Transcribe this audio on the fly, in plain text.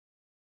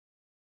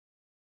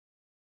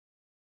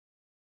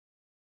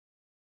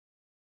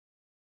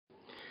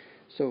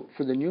So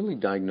for the newly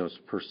diagnosed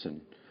person,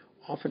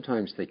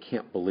 oftentimes they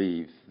can't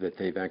believe that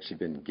they've actually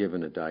been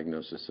given a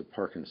diagnosis of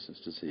Parkinson's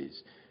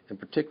disease, and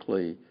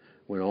particularly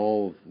when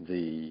all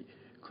the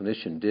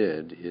clinician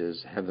did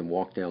is have them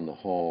walk down the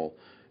hall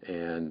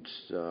and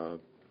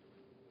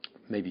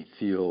maybe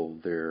feel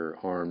their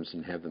arms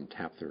and have them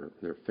tap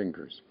their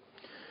fingers.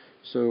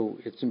 So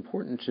it's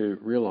important to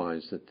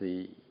realize that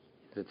the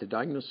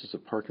diagnosis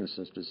of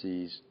Parkinson's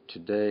disease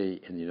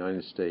today in the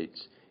United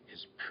States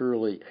is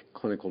purely a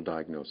clinical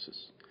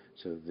diagnosis.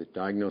 So the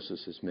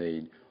diagnosis is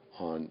made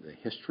on the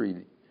history,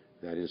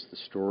 that is the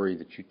story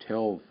that you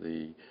tell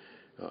the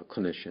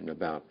clinician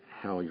about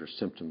how your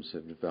symptoms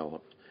have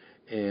developed,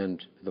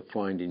 and the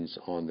findings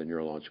on the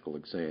neurological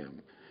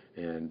exam.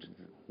 And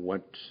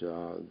what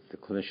the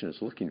clinician is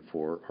looking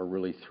for are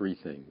really three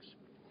things.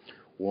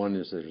 One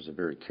is that there's a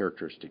very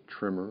characteristic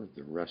tremor,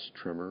 the rest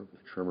tremor,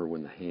 the tremor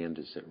when the hand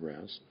is at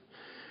rest.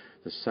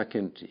 The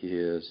second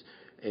is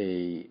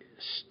a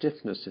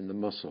stiffness in the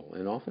muscle,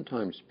 and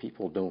oftentimes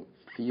people don't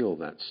feel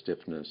that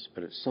stiffness,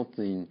 but it's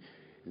something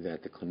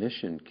that the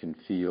clinician can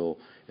feel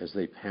as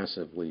they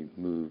passively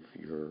move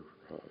your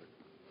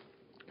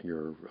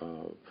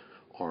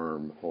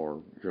arm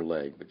or your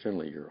leg, but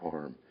generally your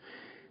arm.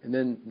 And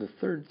then the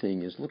third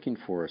thing is looking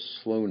for a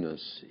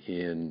slowness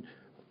in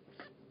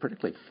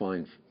particularly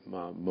fine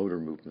motor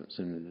movements.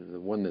 And the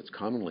one that's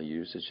commonly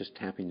used is just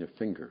tapping the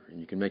finger. And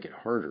you can make it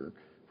harder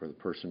for the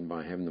person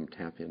by having them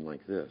tap in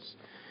like this.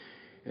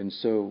 And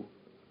so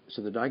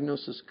the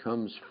diagnosis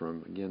comes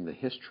from, again, the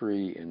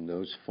history and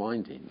those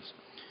findings.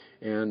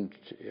 And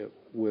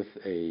with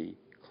a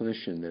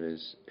clinician that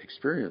is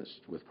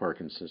experienced with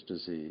Parkinson's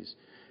disease,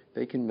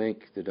 they can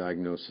make the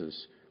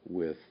diagnosis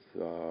with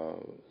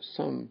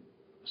some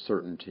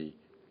certainty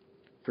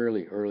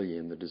fairly early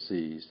in the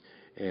disease,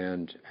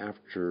 and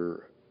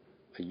after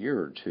a year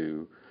or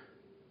two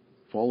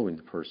following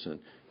the person,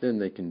 then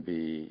they can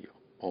be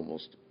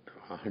almost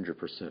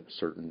 100%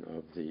 certain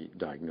of the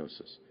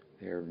diagnosis.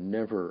 They're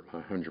never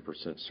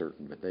 100%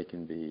 certain, but they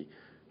can be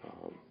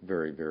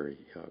very, very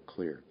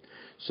clear.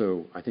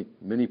 So I think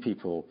many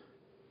people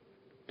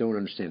don't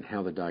understand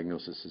how the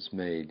diagnosis is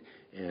made,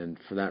 and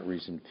for that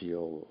reason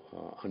feel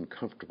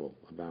uncomfortable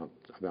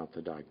about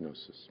the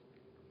diagnosis.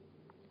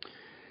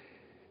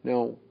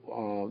 Now,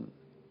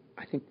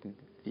 I think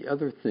the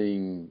other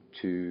thing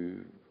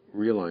to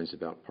realize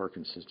about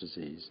Parkinson's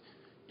disease,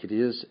 it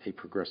is a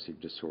progressive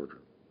disorder.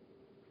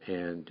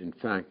 And in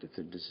fact, if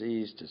the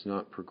disease does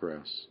not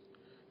progress,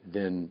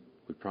 then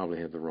we probably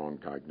have the wrong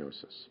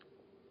diagnosis.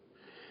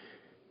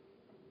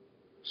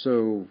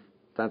 So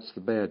that's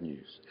the bad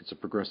news. It's a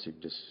progressive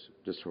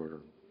disorder.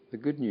 The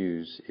good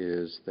news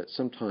is that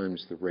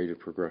sometimes the rate of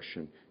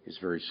progression is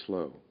very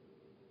slow.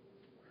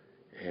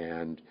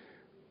 And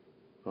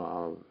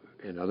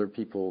in other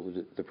people,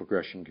 the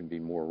progression can be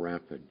more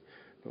rapid.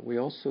 But we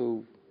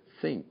also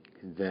think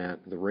that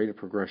the rate of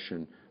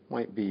progression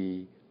might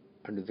be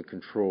under the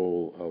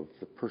control of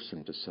the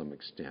person to some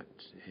extent.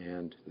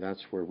 And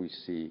that's where we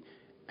see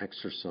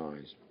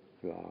exercise,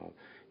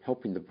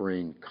 helping the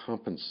brain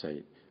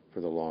compensate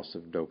for the loss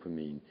of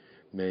dopamine,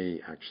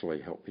 may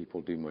actually help people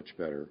do much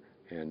better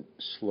and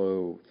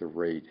slow the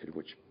rate at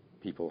which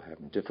people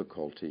have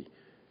difficulty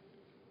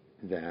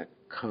that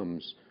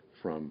comes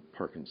from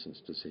Parkinson's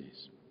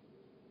disease.